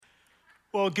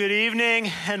Well, good evening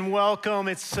and welcome.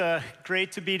 It's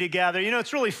great to be together. You know,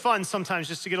 it's really fun sometimes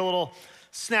just to get a little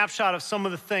snapshot of some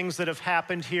of the things that have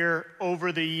happened here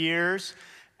over the years.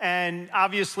 And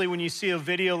obviously, when you see a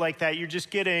video like that, you're just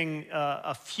getting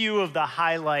a few of the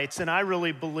highlights. And I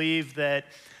really believe that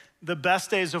the best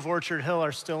days of Orchard Hill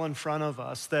are still in front of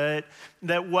us, that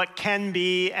what can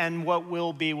be and what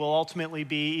will be will ultimately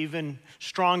be even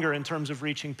stronger in terms of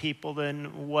reaching people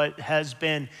than what has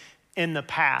been in the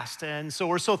past. And so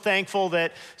we're so thankful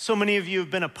that so many of you have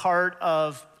been a part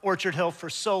of Orchard Hill for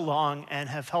so long and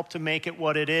have helped to make it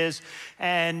what it is.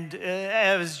 And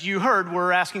as you heard,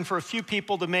 we're asking for a few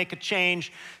people to make a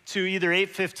change to either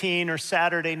 8:15 or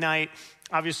Saturday night.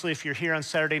 Obviously, if you're here on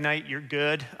Saturday night, you're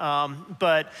good.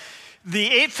 But the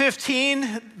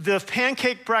 8:15, the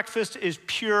pancake breakfast is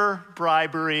pure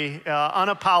bribery,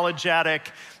 unapologetic.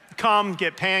 Come,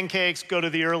 get pancakes, go to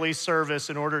the early service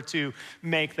in order to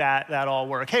make that all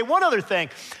work. Hey, one other thing.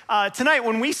 Tonight,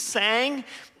 when we sang,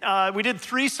 we did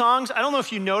 3 songs. I don't know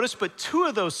if you noticed, but 2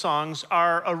 of those songs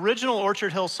are original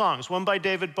Orchard Hill songs. One by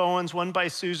David Bowens, one by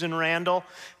Susan Randall.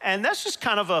 And that's just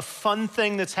kind of a fun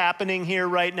thing that's happening here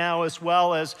right now, as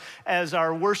well as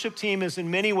our worship team is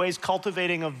in many ways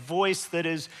cultivating a voice that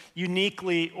is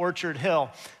uniquely Orchard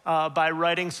Hill by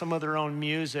writing some of their own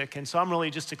music. And so I'm really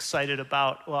just excited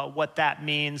about what that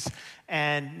means.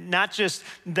 And not just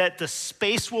that the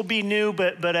space will be new,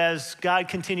 but as God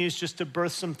continues just to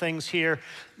birth some things here,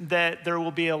 that there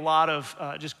will be a lot of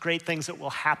just great things that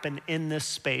will happen in this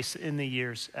space in the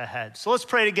years ahead. So let's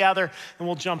pray together and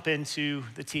we'll jump into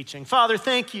the teaching. Father,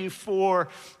 thank you for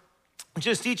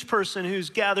just each person who's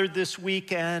gathered this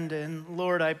weekend. And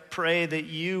Lord, I pray that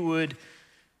you would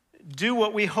do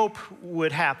what we hope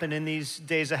would happen in these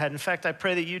days ahead. In fact, I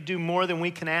pray that you do more than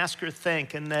we can ask or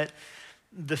think, and that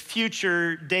the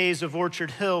future days of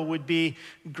Orchard Hill would be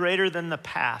greater than the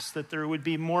past, that there would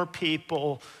be more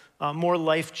people, more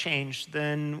life change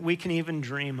than we can even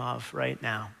dream of right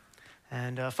now.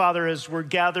 And Father, as we're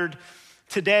gathered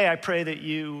today, I pray that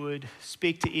you would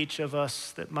speak to each of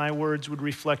us, that my words would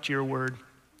reflect your word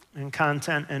in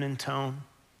content and in tone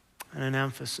and in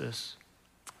emphasis.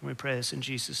 And we pray this in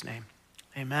Jesus' name.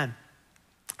 Amen.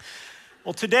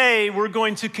 Well, today we're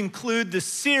going to conclude the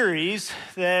series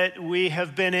that we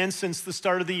have been in since the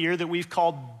start of the year that we've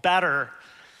called Better.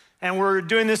 And we're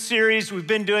doing this series, we've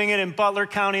been doing it in Butler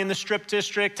County, in the Strip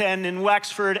District, and in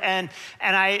Wexford. And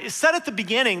I said at the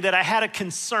beginning that I had a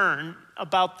concern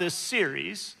about this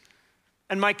series.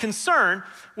 And my concern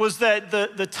was that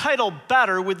the title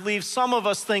Better would leave some of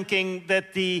us thinking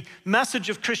that the message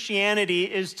of Christianity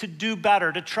is to do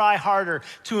better, to try harder,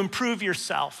 to improve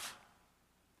yourself.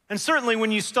 And certainly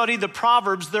when you study the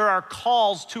Proverbs, there are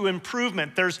calls to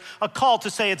improvement. There's a call to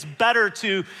say it's better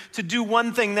to do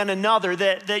one thing than another,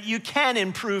 that you can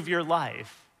improve your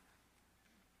life.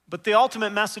 But the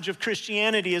ultimate message of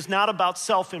Christianity is not about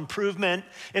self-improvement.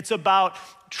 It's about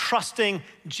trusting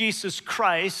Jesus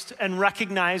Christ and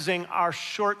recognizing our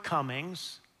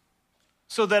shortcomings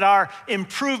so that our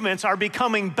improvements, our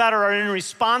becoming better, are in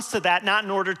response to that, not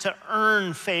in order to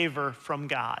earn favor from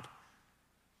God.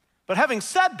 But having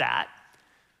said that,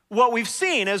 what we've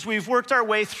seen as we've worked our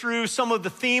way through some of the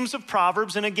themes of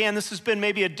Proverbs, and again, this has been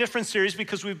maybe a different series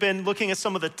because we've been looking at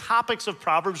some of the topics of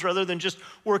Proverbs rather than just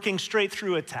working straight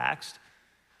through a text.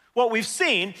 What we've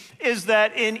seen is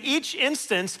that in each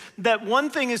instance, that one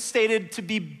thing is stated to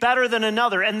be better than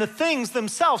another, and the things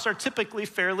themselves are typically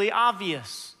fairly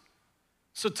obvious.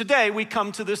 So today we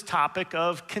come to this topic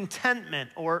of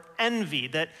contentment or envy,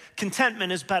 that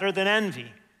contentment is better than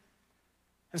envy.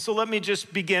 And so let me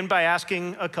just begin by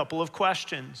asking a couple of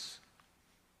questions.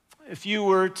 If you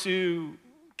were to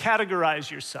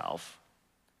categorize yourself,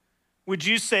 would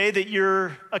you say that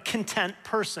you're a content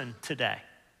person today?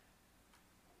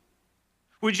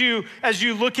 Would you, as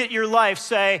you look at your life,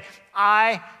 say,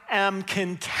 I am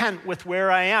content with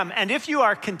where I am? And if you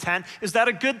are content, is that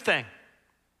a good thing?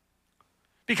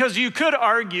 Because you could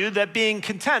argue that being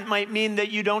content might mean that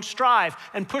you don't strive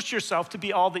and push yourself to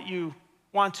be all that you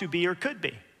want to be or could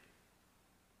be.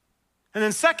 And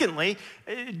then secondly,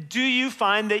 do you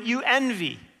find that you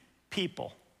envy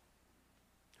people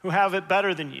who have it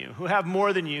better than you, who have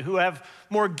more than you, who have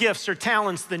more gifts or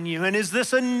talents than you? And is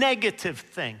this a negative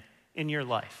thing in your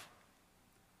life?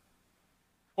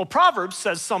 Well, Proverbs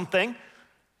says something,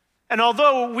 and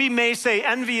although we may say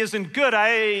envy isn't good,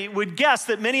 I would guess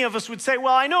that many of us would say,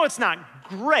 well, I know it's not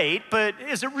great, but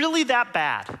is it really that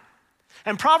bad?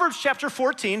 And Proverbs chapter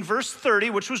 14, verse 30,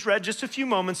 which was read just a few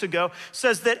moments ago,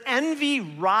 says that envy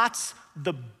rots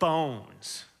the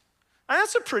bones. And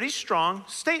that's a pretty strong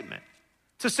statement.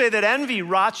 to say that envy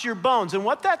rots your bones. And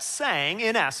what that's saying,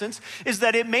 in essence, is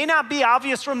that it may not be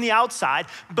obvious from the outside,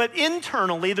 but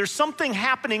internally there's something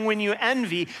happening when you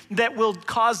envy that will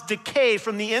cause decay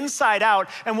from the inside out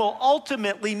and will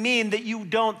ultimately mean that you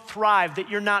don't thrive, that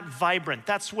you're not vibrant.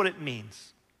 That's what it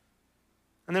means.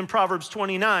 And then Proverbs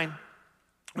 29,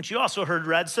 which you also heard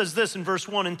read, says this in verse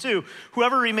 1 and 2,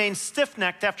 whoever remains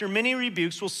stiff-necked after many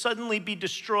rebukes will suddenly be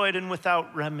destroyed and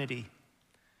without remedy.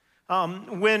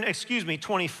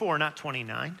 24, not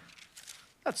 29.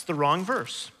 That's the wrong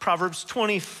verse. Proverbs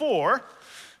 24,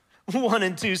 1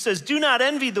 and 2 says, do not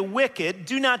envy the wicked,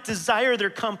 do not desire their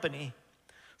company,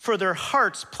 for their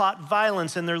hearts plot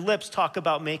violence and their lips talk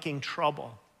about making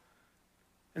trouble.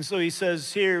 And so he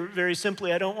says here very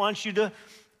simply, I don't want you to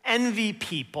envy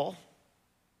people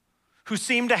who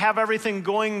seem to have everything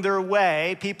going their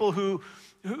way, people who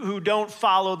don't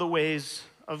follow the ways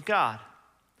of God.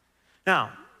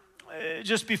 Now,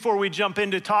 just before we jump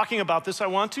into talking about this, I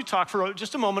want to talk for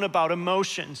just a moment about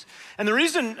emotions. And the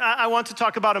reason I want to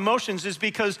talk about emotions is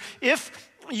because if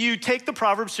you take the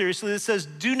proverb seriously that says,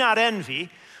 do not envy,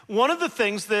 one of the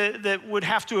things that would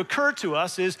have to occur to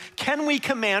us is, can we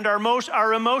command our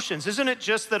emotions? Isn't it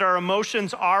just that our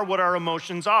emotions are what our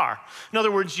emotions are? In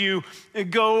other words, you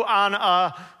go on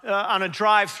a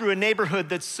drive through a neighborhood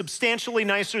that's substantially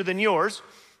nicer than yours,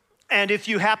 and if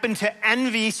you happen to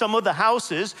envy some of the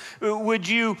houses, would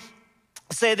you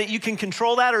say that you can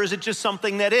control that, or is it just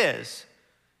something that is?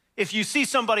 If you see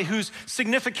somebody who's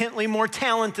significantly more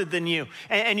talented than you,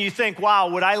 and you think, wow,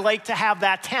 would I like to have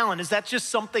that talent? Is that just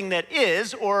something that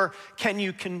is, or can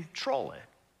you control it?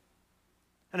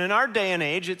 And in our day and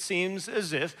age, it seems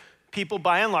as if people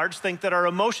by and large think that our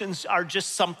emotions are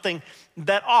just something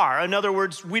that are. In other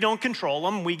words, we don't control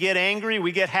them. We get angry,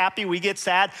 we get happy, we get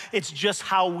sad. It's just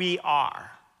how we are.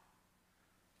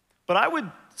 But I would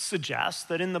suggest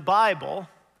that in the Bible,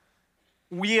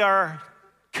 we are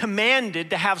commanded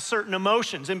to have certain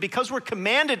emotions. And because we're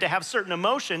commanded to have certain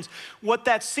emotions, what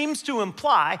that seems to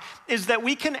imply is that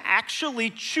we can actually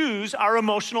choose our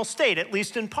emotional state, at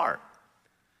least in part.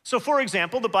 So for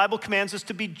example, the Bible commands us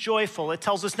to be joyful. It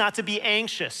tells us not to be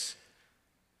anxious.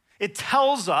 It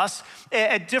tells us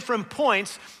at different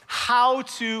points how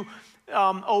to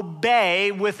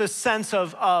obey with a sense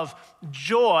of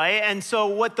joy. And so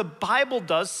what the Bible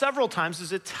does several times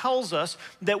is it tells us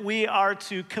that we are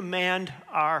to command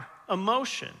our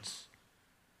emotions.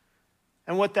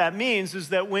 And what that means is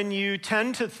that when you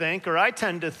tend to think, or I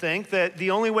tend to think, that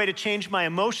the only way to change my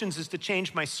emotions is to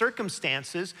change my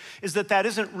circumstances, is that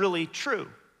isn't really true.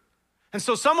 And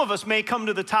so some of us may come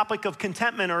to the topic of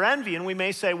contentment or envy, and we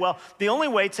may say, well, the only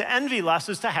way to envy less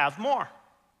is to have more.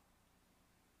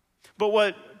 But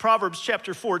what Proverbs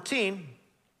chapter 14,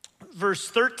 verse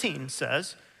 13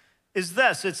 says is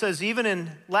this. It says, even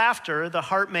in laughter, the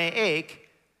heart may ache,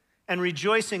 and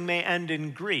rejoicing may end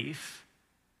in grief.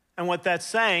 And what that's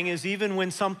saying is even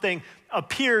when something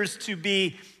appears to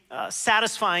be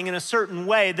satisfying in a certain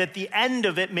way, that the end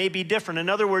of it may be different. In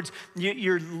other words,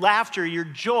 your laughter, your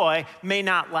joy may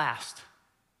not last.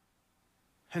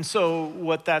 And so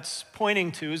what that's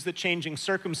pointing to is that changing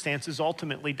circumstances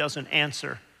ultimately doesn't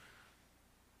answer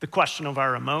the question of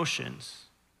our emotions.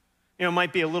 You know, it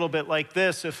might be a little bit like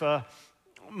this. If a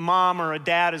mom or a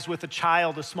dad is with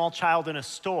a small child in a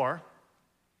store,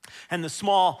 and the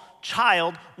small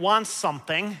child wants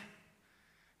something,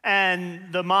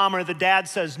 and the mom or the dad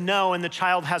says no, and the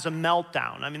child has a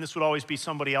meltdown. I mean, this would always be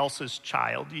somebody else's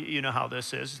child. You know how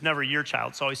this is. It's never your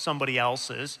child. It's always somebody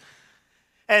else's.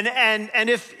 And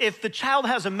if the child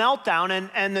has a meltdown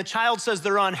and the child says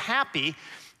they're unhappy,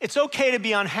 it's okay to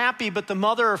be unhappy, but the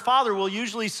mother or father will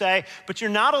usually say, but you're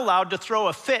not allowed to throw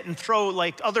a fit and throw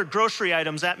like other grocery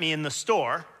items at me in the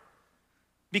store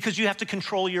because you have to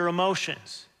control your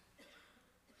emotions.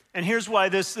 And here's why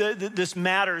this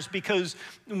matters, because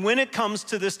when it comes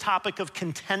to this topic of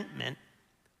contentment,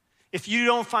 if you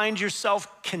don't find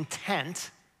yourself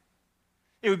content,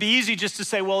 it would be easy just to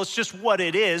say, well, it's just what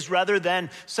it is, rather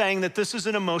than saying that this is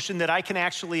an emotion that I can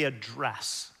actually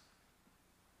address.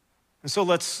 And so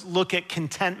let's look at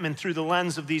contentment through the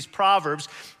lens of these proverbs.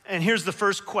 And here's the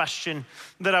first question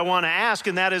that I want to ask,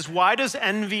 and that is, why does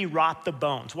envy rot the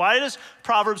bones? Why does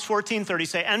Proverbs 14:30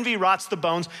 say envy rots the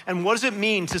bones? And what does it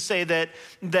mean to say that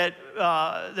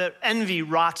envy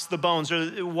rots the bones?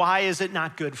 Or why is it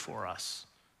not good for us?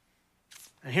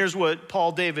 And here's what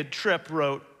Paul David Tripp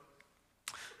wrote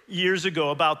years ago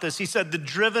about this. He said, the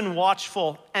driven,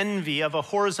 watchful envy of a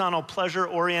horizontal,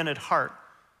 pleasure-oriented heart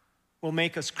will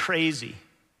make us crazy.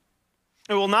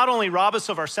 It will not only rob us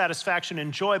of our satisfaction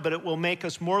and joy, but it will make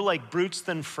us more like brutes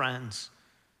than friends.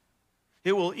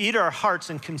 It will eat our hearts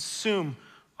and consume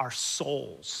our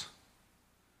souls.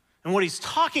 And what he's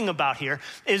talking about here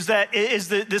is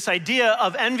this idea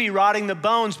of envy rotting the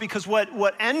bones, because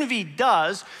what envy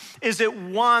does is it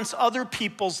wants other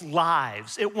people's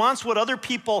lives. It wants what other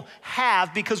people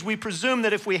have, because we presume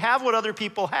that if we have what other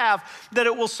people have, that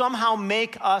it will somehow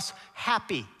make us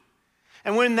happy.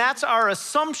 And when that's our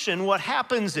assumption, what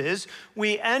happens is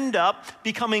we end up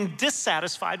becoming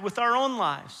dissatisfied with our own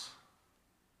lives.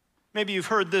 Maybe you've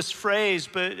heard this phrase,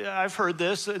 but I've heard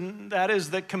this, and that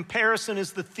is that comparison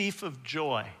is the thief of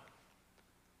joy.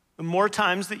 The more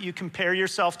times that you compare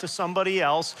yourself to somebody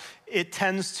else, it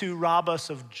tends to rob us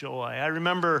of joy. I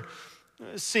remember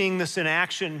seeing this in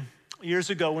action years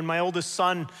ago when my oldest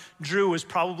son, Drew, was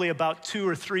probably about 2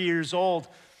 or 3 years old.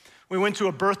 We went to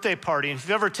a birthday party, and if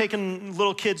you've ever taken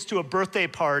little kids to a birthday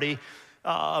party,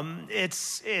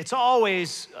 it's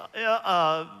always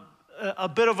a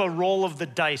bit of a roll of the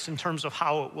dice in terms of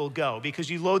how it will go, because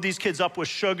you load these kids up with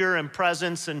sugar and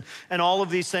presents and all of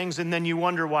these things, and then you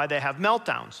wonder why they have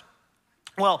meltdowns.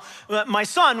 Well, my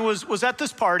son was at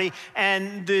this party,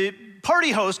 and the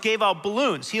party host gave out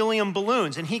balloons, helium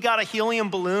balloons, and he got a helium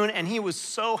balloon, and he was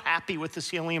so happy with this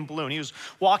helium balloon. He was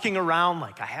walking around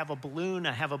like, I have a balloon,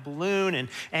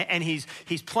 and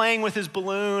he's playing with his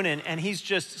balloon, and he's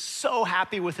just so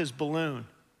happy with his balloon,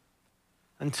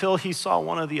 until he saw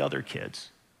one of the other kids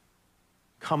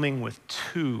coming with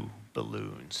 2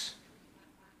 balloons.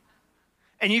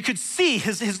 And you could see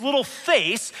his little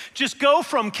face just go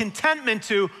from contentment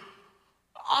to,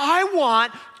 I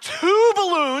want 2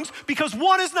 balloons because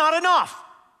 1 is not enough.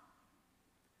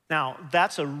 Now,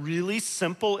 that's a really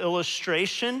simple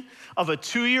illustration of a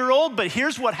 2-year-old, but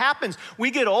here's what happens.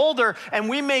 We get older and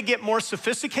we may get more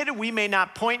sophisticated. We may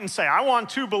not point and say, I want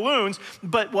 2 balloons,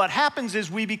 but what happens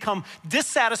is we become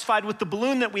dissatisfied with the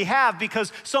balloon that we have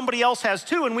because somebody else has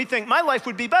 2, and we think my life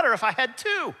would be better if I had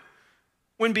 2.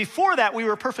 When before that, we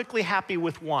were perfectly happy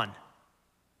with 1.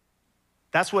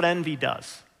 That's what envy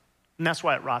does. And that's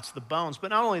why it rots the bones. But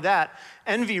not only that,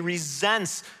 envy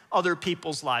resents other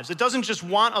people's lives. It doesn't just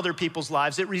want other people's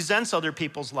lives, it resents other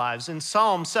people's lives. In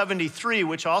Psalm 73,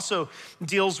 which also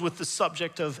deals with the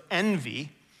subject of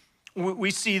envy, we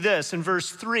see this in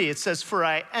verse 3. It says, for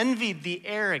I envied the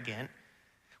arrogant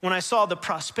when I saw the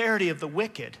prosperity of the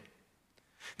wicked.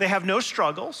 They have no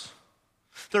struggles.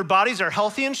 Their bodies are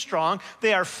healthy and strong.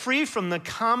 They are free from the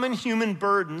common human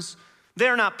burdens. They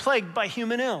are not plagued by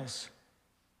human ills.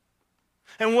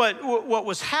 And what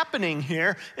was happening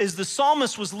here is the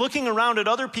psalmist was looking around at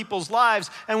other people's lives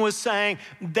and was saying,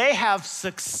 they have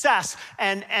success,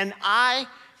 and I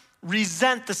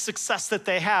resent the success that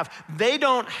they have. They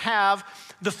don't have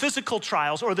the physical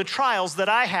trials or the trials that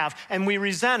I have, and we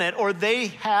resent it, or they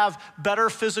have better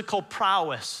physical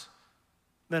prowess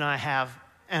than I have,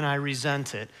 and I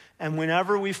resent it. And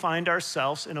whenever we find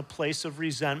ourselves in a place of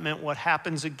resentment, what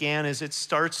happens again is it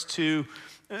starts to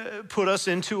put us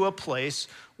into a place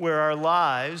where our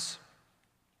lives,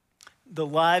 the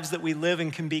lives that we live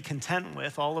and can be content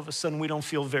with, all of a sudden we don't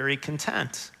feel very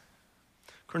content.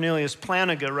 Cornelius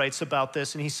Plantinga writes about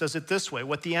this, and he says it this way: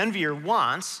 what the envier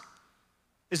wants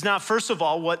is not, first of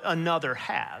all, what another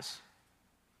has.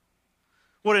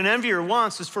 What an envier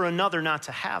wants is for another not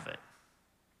to have it.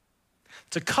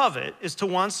 To covet is to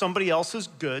want somebody else's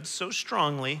goods so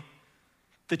strongly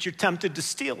that you're tempted to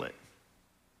steal it.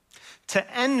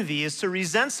 To envy is to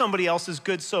resent somebody else's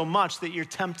goods so much that you're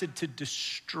tempted to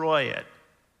destroy it.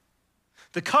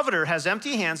 The coveter has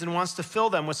empty hands and wants to fill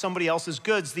them with somebody else's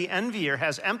goods. The envier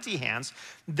has empty hands,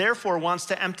 therefore wants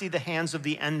to empty the hands of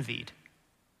the envied.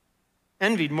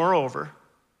 Envied, moreover,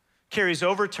 carries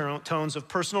overtones of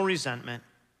personal resentment.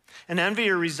 An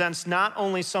envier resents not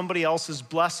only somebody else's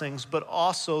blessings, but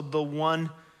also the one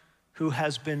who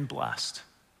has been blessed.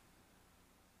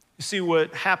 You see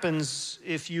what happens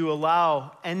if you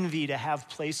allow envy to have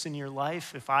place in your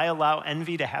life? If I allow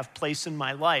envy to have place in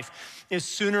my life, is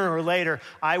sooner or later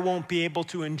I won't be able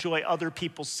to enjoy other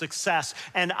people's success,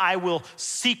 and I will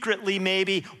secretly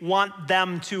maybe want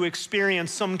them to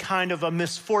experience some kind of a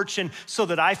misfortune so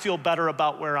that I feel better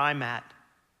about where I'm at.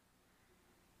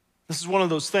 This is one of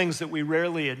those things that we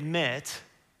rarely admit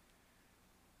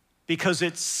because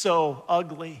it's so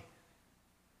ugly.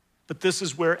 But this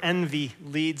is where envy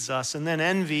leads us. And then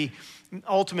envy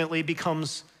ultimately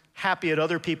becomes happy at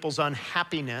other people's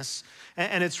unhappiness.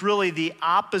 And it's really the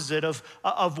opposite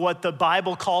of what the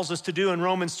Bible calls us to do. In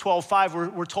Romans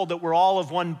 12:5, we're told that we're all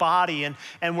of one body.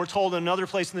 And we're told in another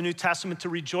place in the New Testament to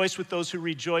rejoice with those who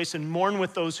rejoice and mourn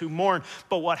with those who mourn.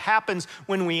 But what happens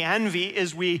when we envy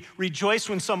is we rejoice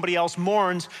when somebody else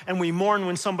mourns, and we mourn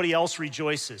when somebody else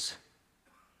rejoices.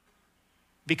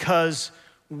 Because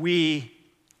we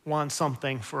want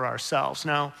something for ourselves.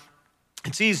 Now,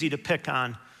 it's easy to pick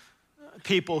on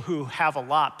people who have a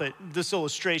lot, but this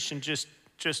illustration just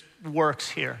works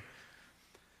here.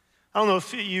 I don't know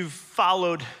if you've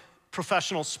followed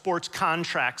professional sports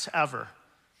contracts ever,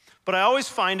 but I always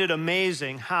find it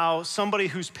amazing how somebody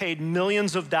who's paid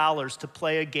millions of dollars to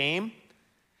play a game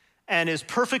and is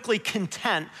perfectly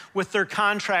content with their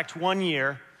contract 1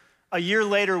 year, a year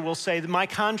later will say that my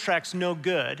contract's no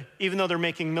good, even though they're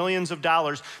making millions of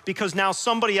dollars, because now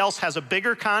somebody else has a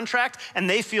bigger contract and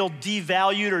they feel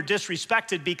devalued or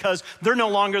disrespected because they're no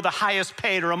longer the highest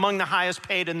paid or among the highest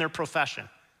paid in their profession.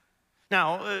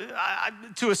 Now,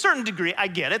 to a certain degree, I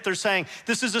get it. They're saying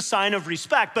this is a sign of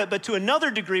respect, but to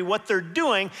another degree, what they're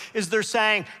doing is they're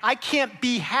saying, I can't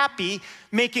be happy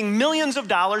making millions of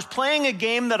dollars playing a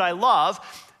game that I love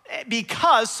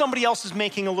because somebody else is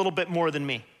making a little bit more than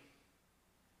me.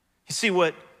 You see,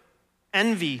 what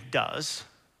envy does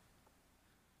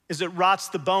is it rots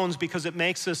the bones because it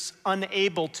makes us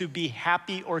unable to be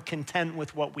happy or content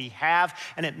with what we have,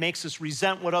 and it makes us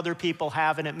resent what other people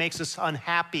have, and it makes us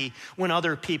unhappy when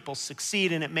other people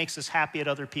succeed, and it makes us happy at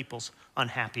other people's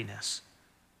unhappiness.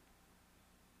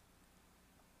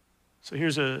 So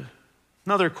here's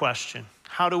another question.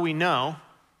 How do we know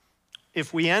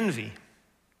if we envy?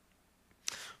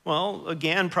 Well,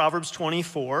 again, Proverbs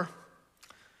 24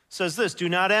 says this, do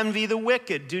not envy the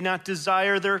wicked, do not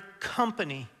desire their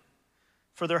company,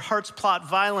 for their hearts plot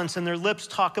violence and their lips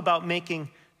talk about making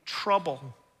trouble.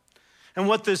 And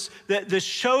what this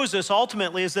shows us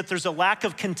ultimately is that there's a lack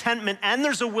of contentment and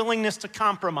there's a willingness to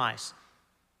compromise.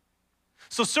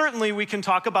 So certainly we can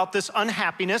talk about this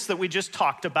unhappiness that we just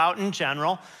talked about in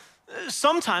general.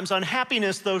 Sometimes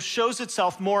unhappiness, though, shows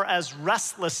itself more as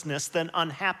restlessness than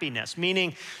unhappiness,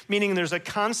 meaning there's a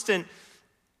constant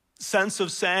sense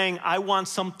of saying, I want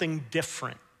something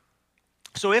different.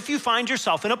 So if you find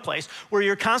yourself in a place where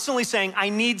you're constantly saying, I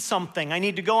need something, I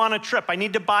need to go on a trip, I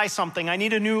need to buy something, I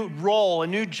need a new role, a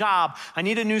new job, I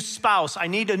need a new spouse, I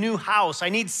need a new house, I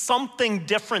need something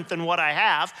different than what I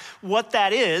have, what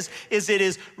that is it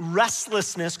is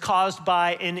restlessness caused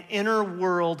by an inner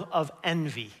world of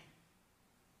envy.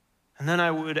 And then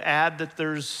I would add that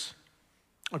there's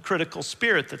a critical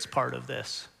spirit that's part of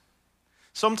this.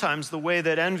 Sometimes the way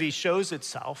that envy shows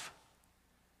itself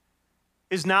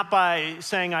is not by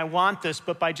saying, I want this,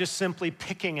 but by just simply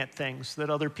picking at things that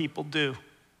other people do.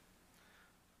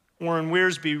 Warren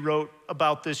Wiersbe wrote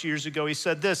about this years ago. He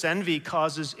said this, envy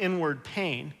causes inward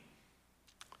pain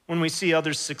when we see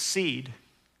others succeed,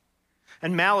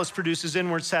 and malice produces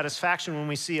inward satisfaction when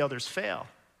we see others fail.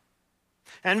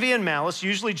 Envy and malice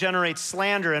usually generate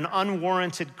slander and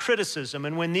unwarranted criticism,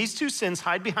 and when these two sins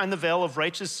hide behind the veil of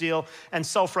righteous zeal and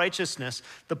self-righteousness,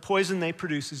 the poison they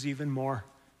produce is even more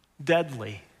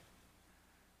deadly.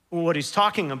 What he's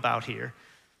talking about here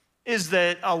is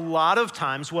that a lot of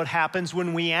times what happens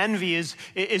when we envy is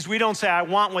we don't say, I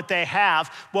want what they have.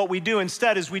 What we do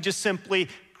instead is we just simply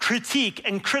critique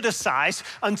and criticize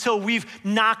until we've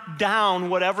knocked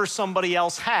down whatever somebody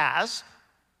else has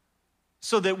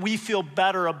so that we feel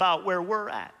better about where we're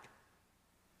at.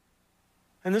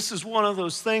 And this is one of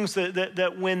those things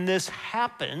that when this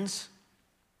happens,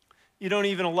 you don't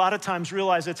even a lot of times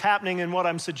realize it's happening, and what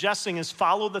I'm suggesting is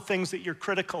follow the things that you're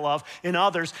critical of in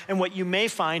others, and what you may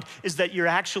find is that you're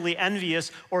actually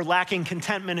envious or lacking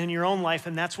contentment in your own life,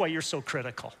 and that's why you're so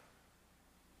critical.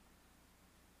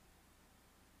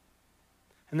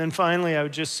 And then finally, I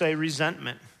would just say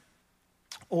resentment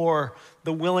or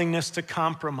the willingness to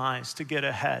compromise to get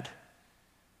ahead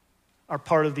are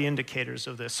part of the indicators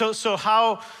of this. So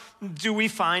how do we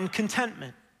find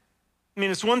contentment? I mean,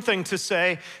 it's one thing to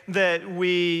say that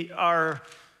we are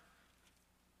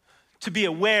to be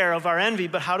aware of our envy,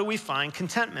 but how do we find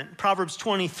contentment? Proverbs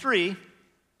 23,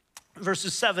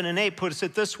 verses 7 and 8 puts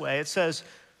it this way. It says,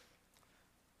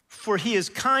 for he is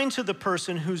kind to the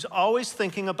person who's always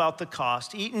thinking about the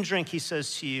cost. Eat and drink, he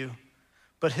says to you,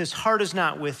 but his heart is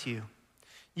not with you.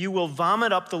 You will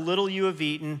vomit up the little you have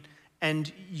eaten,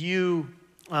 and you,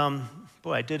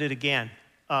 I did it again.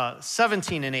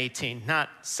 17 and 18, not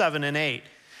 7 and 8.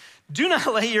 Do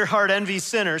not let your heart envy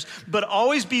sinners, but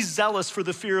always be zealous for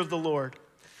the fear of the Lord.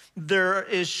 There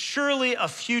is surely a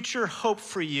future hope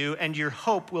for you, and your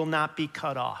hope will not be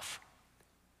cut off.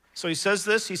 So he says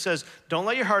this, he says, don't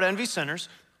let your heart envy sinners,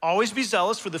 always be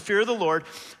zealous for the fear of the Lord.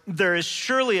 There is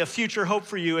surely a future hope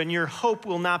for you, and your hope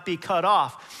will not be cut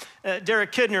off.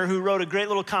 Derek Kidner, who wrote a great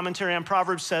little commentary on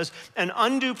Proverbs, says, an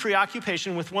undue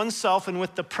preoccupation with oneself and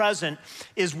with the present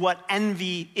is what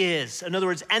envy is. In other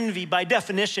words, envy, by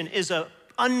definition, is an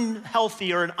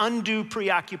unhealthy or an undue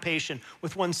preoccupation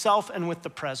with oneself and with the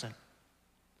present.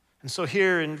 And so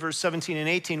here in verse 17 and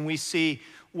 18, we see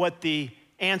what the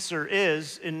answer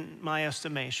is, in my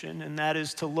estimation, and that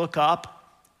is to look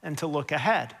up and to look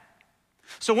ahead.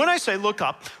 So when I say look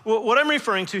up, what I'm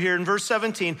referring to here in verse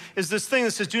 17 is this thing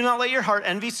that says, do not let your heart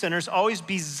envy sinners, always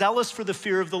be zealous for the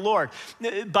fear of the Lord.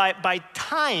 By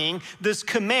tying this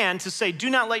command to say, do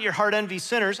not let your heart envy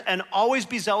sinners and always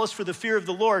be zealous for the fear of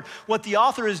the Lord, what the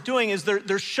author is doing is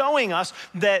they're showing us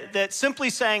that simply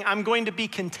saying, I'm going to be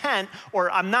content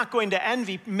or I'm not going to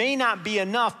envy may not be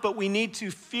enough, but we need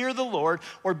to fear the Lord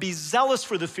or be zealous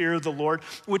for the fear of the Lord,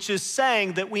 which is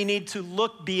saying that we need to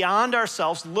look beyond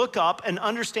ourselves, look up and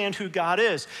understand who God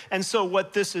is. And so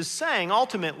what this is saying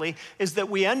ultimately is that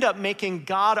we end up making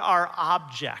God our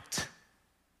object.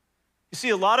 You see,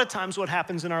 a lot of times what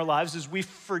happens in our lives is we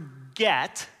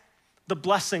forget the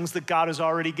blessings that God has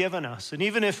already given us. And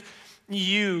even if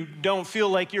you don't feel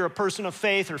like you're a person of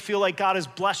faith or feel like God has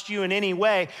blessed you in any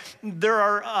way, there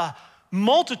are a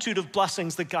multitude of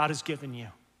blessings that God has given you.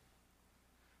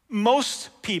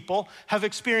 Most people have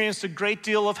experienced a great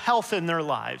deal of health in their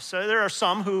lives. There are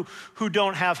some who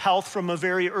don't have health from a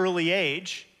very early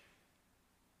age.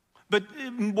 But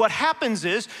what happens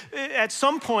is, at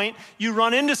some point, you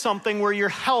run into something where your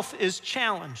health is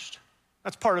challenged.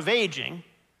 That's part of aging.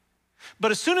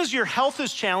 But as soon as your health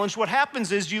is challenged, what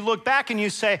happens is you look back and you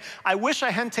say, I wish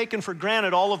I hadn't taken for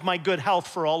granted all of my good health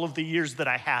for all of the years that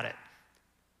I had it.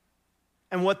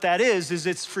 And what that is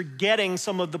it's forgetting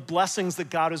some of the blessings that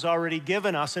God has already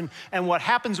given us. And what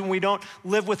happens when we don't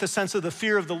live with a sense of the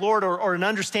fear of the Lord or an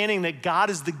understanding that God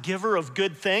is the giver of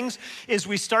good things is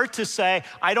we start to say,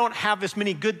 I don't have as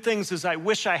many good things as I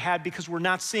wish I had because we're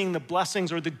not seeing the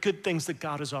blessings or the good things that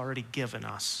God has already given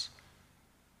us.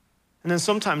 And then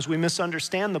sometimes we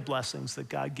misunderstand the blessings that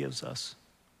God gives us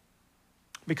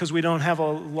because we don't have a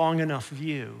long enough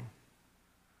view.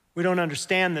 We don't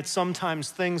understand that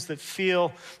sometimes things that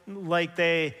feel like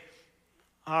they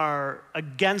are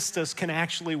against us can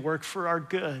actually work for our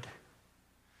good.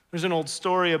 There's an old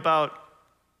story about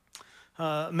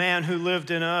a man who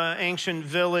lived in an ancient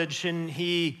village, and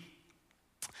he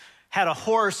had a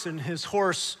horse, and his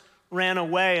horse ran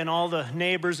away, and all the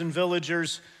neighbors and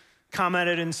villagers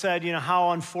commented and said,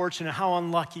 how unfortunate, how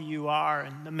unlucky you are.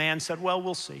 And the man said, well,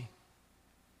 we'll see.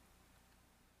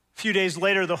 A few days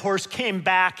later, the horse came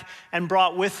back and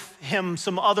brought with him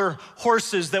some other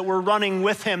horses that were running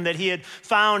with him that he had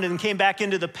found and came back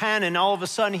into the pen. And all of a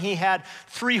sudden, he had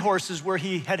 3 horses where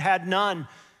he had had none.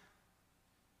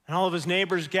 And all of his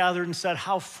neighbors gathered and said,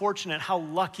 how fortunate, how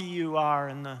lucky you are.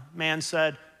 And the man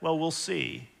said, well, we'll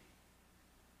see.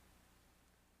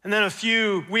 And then a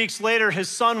few weeks later, his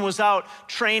son was out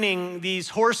training these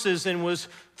horses and was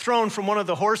thrown from one of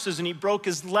the horses, and he broke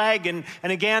his leg. And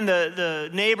again, the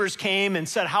neighbors came and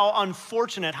said, how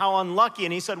unfortunate, how unlucky.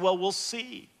 And he said, well, we'll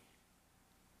see.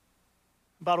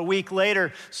 About a week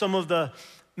later, some of the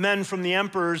men from the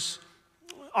emperor's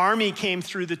army came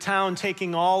through the town,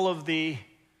 taking all of the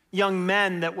young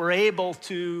men that were able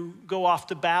to go off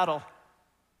to battle.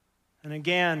 And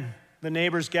again, the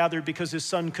neighbors gathered because his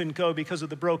son couldn't go because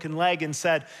of the broken leg and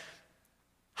said,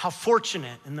 how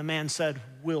fortunate. And the man said,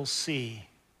 we'll see.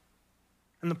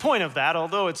 And the point of that,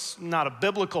 although it's not a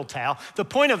biblical tale, the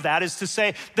point of that is to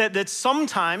say that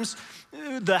sometimes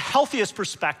the healthiest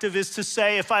perspective is to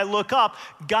say, if I look up,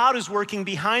 God is working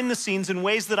behind the scenes in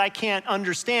ways that I can't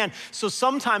understand. So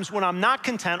sometimes when I'm not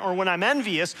content or when I'm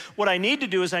envious, what I need to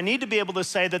do is I need to be able to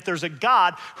say that there's a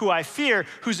God who I fear,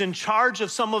 who's in charge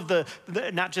of some of the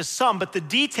not just some, but the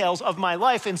details of my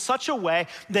life in such a way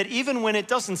that even when it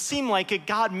doesn't seem like it,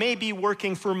 God may be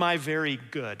working for my very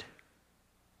good.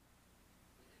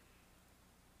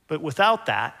 But without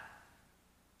that,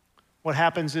 what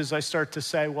happens is I start to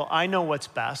say, well, I know what's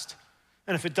best.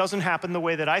 And if it doesn't happen the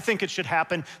way that I think it should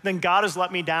happen, then God has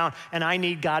let me down and I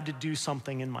need God to do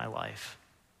something in my life.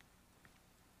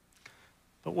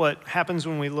 But what happens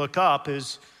when we look up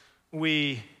is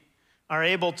we are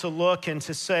able to look and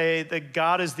to say that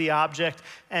God is the object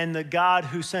and the God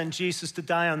who sent Jesus to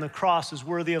die on the cross is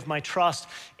worthy of my trust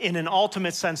in an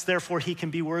ultimate sense. Therefore, he can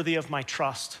be worthy of my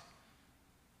trust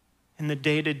in the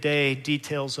day-to-day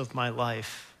details of my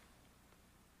life.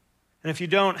 And if you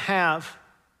don't have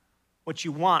what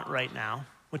you want right now,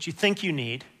 what you think you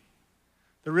need,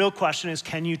 the real question is,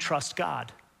 can you trust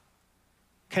God?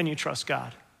 Can you trust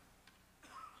God?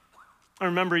 I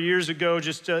remember years ago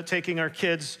just taking our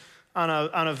kids on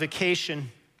a vacation.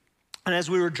 And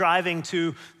as we were driving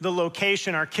to the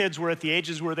location, our kids were at the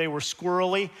ages where they were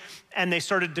squirrely, and they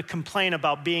started to complain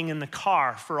about being in the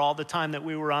car for all the time that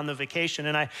we were on the vacation.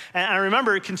 And I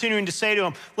remember continuing to say to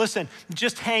them, listen,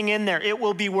 just hang in there. It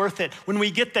will be worth it. When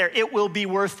we get there, it will be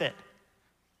worth it.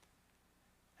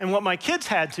 And what my kids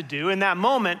had to do in that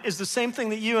moment is the same thing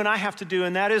that you and I have to do,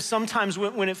 and that is sometimes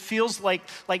when it feels like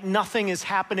nothing is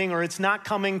happening or it's not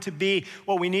coming to be,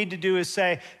 what we need to do is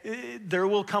say, there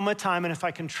will come a time, and if I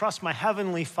can trust my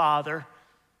Heavenly Father,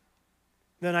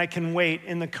 then I can wait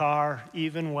in the car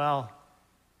even while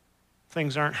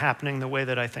things aren't happening the way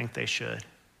that I think they should.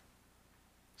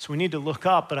 So we need to look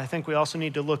up, but I think we also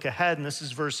need to look ahead, and this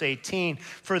is verse 18.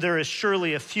 For there is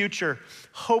surely a future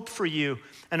hope for you,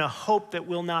 and a hope that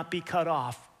will not be cut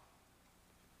off.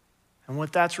 And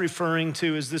what that's referring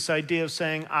to is this idea of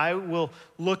saying, I will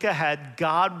look ahead,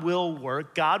 God will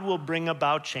work, God will bring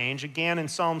about change. Again, in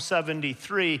Psalm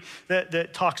 73,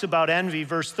 that talks about envy,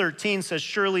 verse 13 says,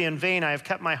 surely in vain I have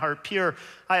kept my heart pure,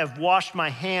 I have washed my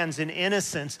hands in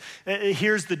innocence.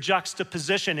 Here's the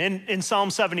juxtaposition. In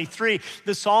Psalm 73,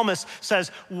 the psalmist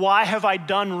says, why have I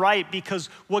done right? Because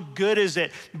what good is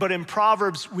it? But in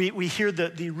Proverbs, we hear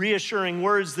the reassuring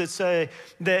words that say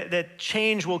that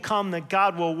change will come, that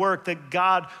God will work, that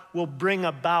God will bring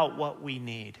about what we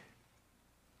need.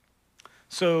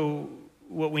 So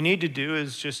what we need to do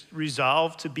is just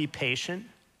resolve to be patient,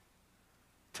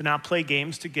 to not play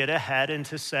games to get ahead, and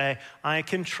to say, I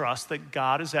can trust that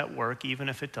God is at work even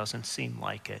if it doesn't seem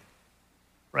like it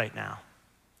right now.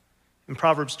 In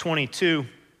Proverbs 22,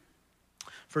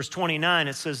 verse 29,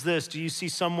 it says this, do you see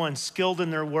someone skilled in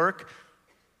their work?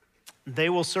 They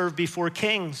will serve before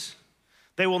kings.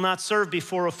 They will not serve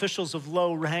before officials of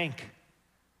low rank.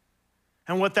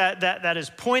 And what that is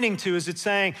pointing to is it's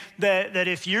saying that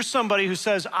if you're somebody who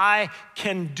says, I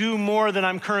can do more than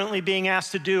I'm currently being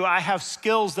asked to do, I have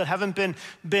skills that haven't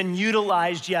been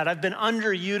utilized yet, I've been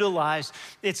underutilized,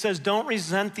 it says don't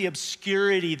resent the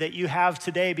obscurity that you have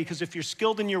today, because if you're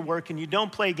skilled in your work and you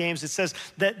don't play games, it says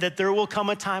that there will come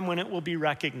a time when it will be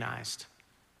recognized.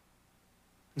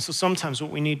 And so sometimes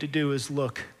what we need to do is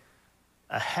look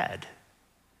ahead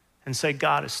and say,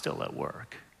 God is still at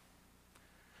work.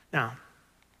 Now,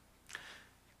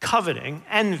 coveting,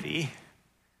 envy,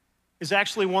 is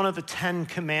actually one of the 10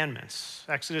 commandments.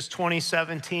 Exodus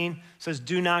 20:17 says,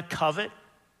 do not covet.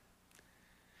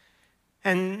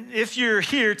 And if you're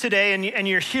here today and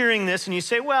you're hearing this and you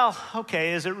say, well,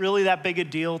 okay, is it really that big a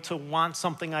deal to want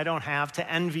something I don't have, to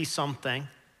envy something?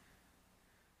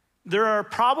 There are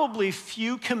probably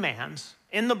few commands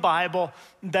in the Bible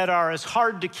that are as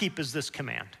hard to keep as this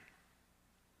command.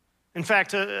 In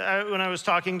fact, when I was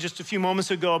talking just a few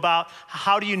moments ago about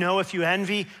how do you know if you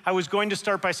envy, I was going to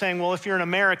start by saying, well, if you're an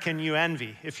American, you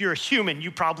envy. If you're a human,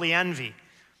 you probably envy.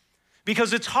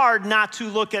 Because it's hard not to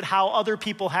look at how other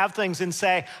people have things and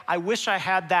say, I wish I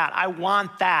had that, I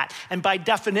want that. And by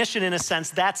definition, in a sense,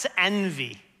 that's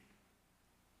envy.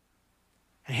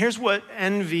 And here's what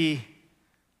envy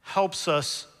helps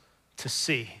us to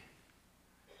see.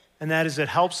 And that is, it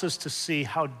helps us to see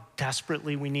how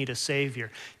desperately we need a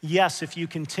Savior. Yes, if you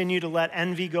continue to let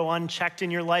envy go unchecked in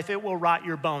your life, it will rot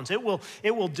your bones. It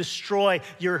will destroy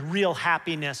your real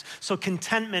happiness. So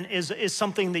contentment is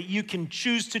something that you can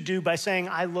choose to do by saying,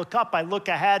 I look up, I look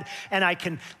ahead, and I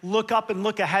can look up and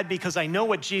look ahead because I know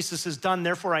what Jesus has done.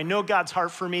 Therefore, I know God's heart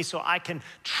for me, so I can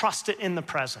trust it in the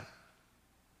present.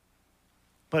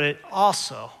 But it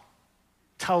also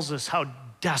tells us how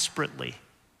desperately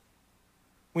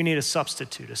we need a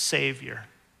substitute, a Savior.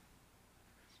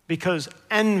 Because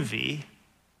envy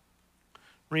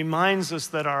reminds us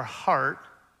that our heart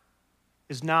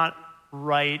is not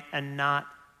right and not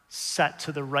set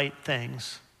to the right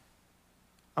things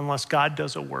unless God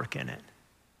does a work in it.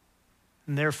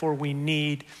 And therefore, we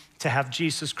need to have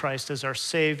Jesus Christ as our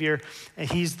Savior,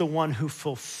 and He's the one who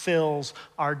fulfills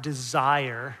our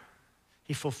desire.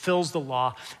 He fulfills the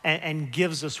law and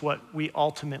gives us what we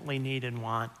ultimately need and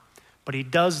want. But He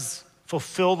does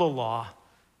fulfill the law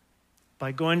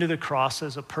by going to the cross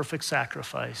as a perfect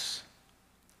sacrifice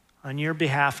on your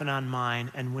behalf and on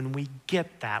mine. And when we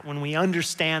get that, when we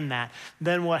understand that,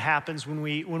 then what happens when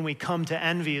we come to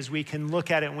envy is we can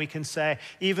look at it and we can say,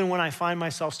 even when I find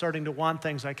myself starting to want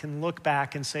things, I can look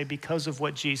back and say, because of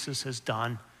what Jesus has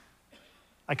done,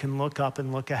 I can look up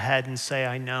and look ahead and say,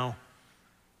 I know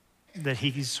that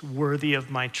He's worthy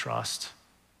of my trust,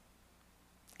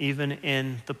 even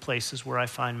in the places where I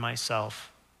find myself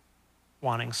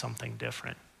wanting something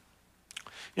different.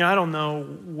 You know, I don't know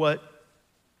what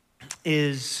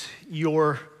is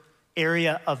your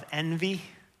area of envy.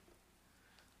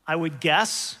 I would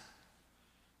guess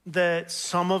that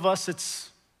some of us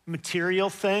it's material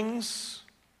things,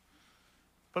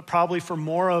 but probably for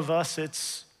more of us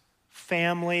it's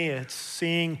family, it's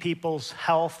seeing people's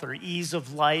health or ease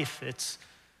of life, it's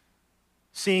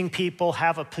seeing people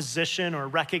have a position or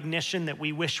recognition that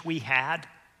we wish we had.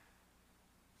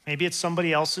 Maybe it's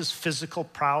somebody else's physical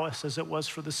prowess, as it was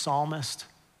for the psalmist.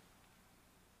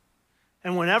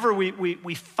 And whenever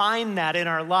we find that in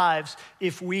our lives,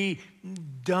 if we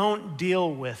don't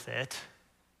deal with it,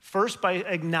 first by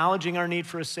acknowledging our need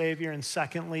for a Savior, and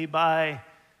secondly by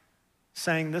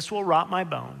saying, this will rot my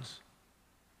bones,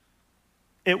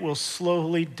 it will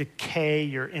slowly decay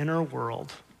your inner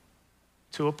world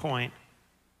to a point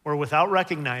where without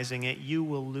recognizing it, you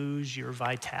will lose your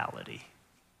vitality.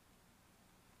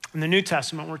 In the New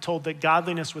Testament, we're told that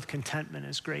godliness with contentment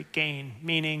is great gain,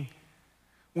 meaning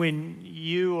when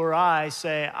you or I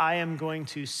say, I am going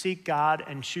to seek God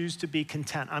and choose to be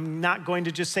content. I'm not going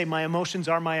to just say my emotions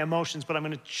are my emotions, but I'm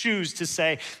going to choose to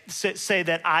say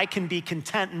that I can be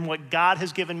content in what God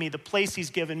has given me, the place he's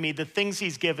given me, the things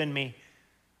he's given me.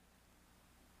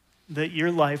 That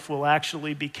your life will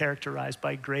actually be characterized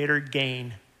by greater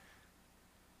gain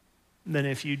than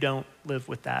if you don't live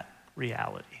with that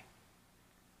reality.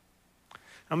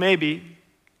 Now maybe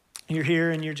you're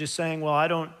here and you're just saying, well, I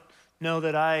don't know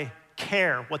that I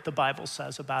care what the Bible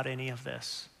says about any of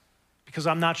this because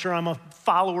I'm not sure I'm a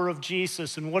follower of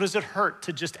Jesus, and what does it hurt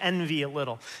to just envy a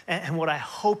little? And what I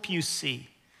hope you see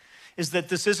is that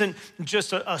this isn't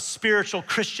just a spiritual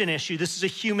Christian issue. This is a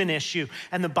human issue.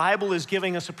 And the Bible is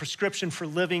giving us a prescription for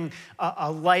living a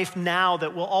life now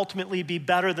that will ultimately be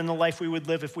better than the life we would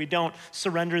live if we don't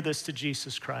surrender this to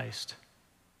Jesus Christ.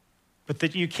 But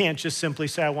that you can't just simply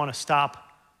say, I want to stop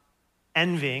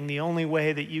envying. The only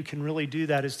way that you can really do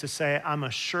that is to say, I'm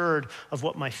assured of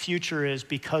what my future is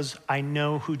because I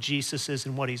know who Jesus is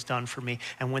and what he's done for me.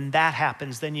 And when that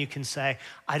happens, then you can say,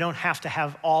 I don't have to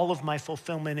have all of my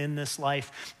fulfillment in this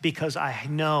life because I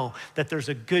know that there's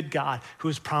a good God who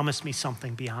has promised me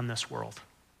something beyond this world.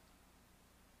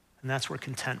 And that's where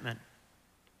contentment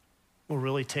will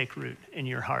really take root in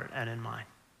your heart and in mine.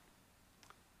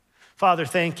 Father,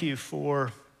 thank you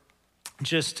for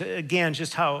just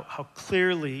how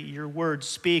clearly your word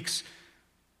speaks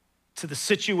to the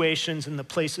situations and the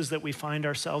places that we find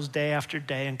ourselves day after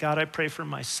day. And God, I pray for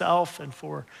myself and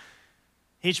for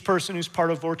each person who's part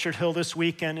of Orchard Hill this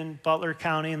weekend in Butler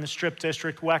County, in the Strip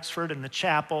District, Wexford, and the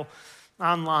chapel,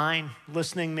 online,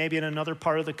 listening maybe in another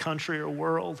part of the country or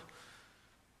world.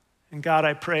 And God,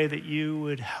 I pray that you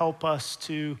would help us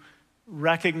to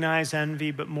recognize envy,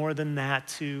 but more than that,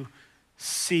 to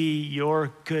see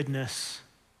your goodness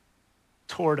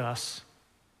toward us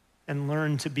and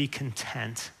learn to be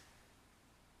content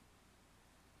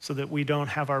so that we don't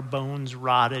have our bones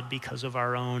rotted because of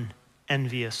our own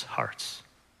envious hearts.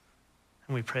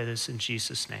 And we pray this in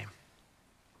Jesus' name.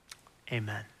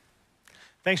 Amen.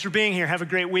 Thanks for being here. Have a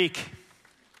great week.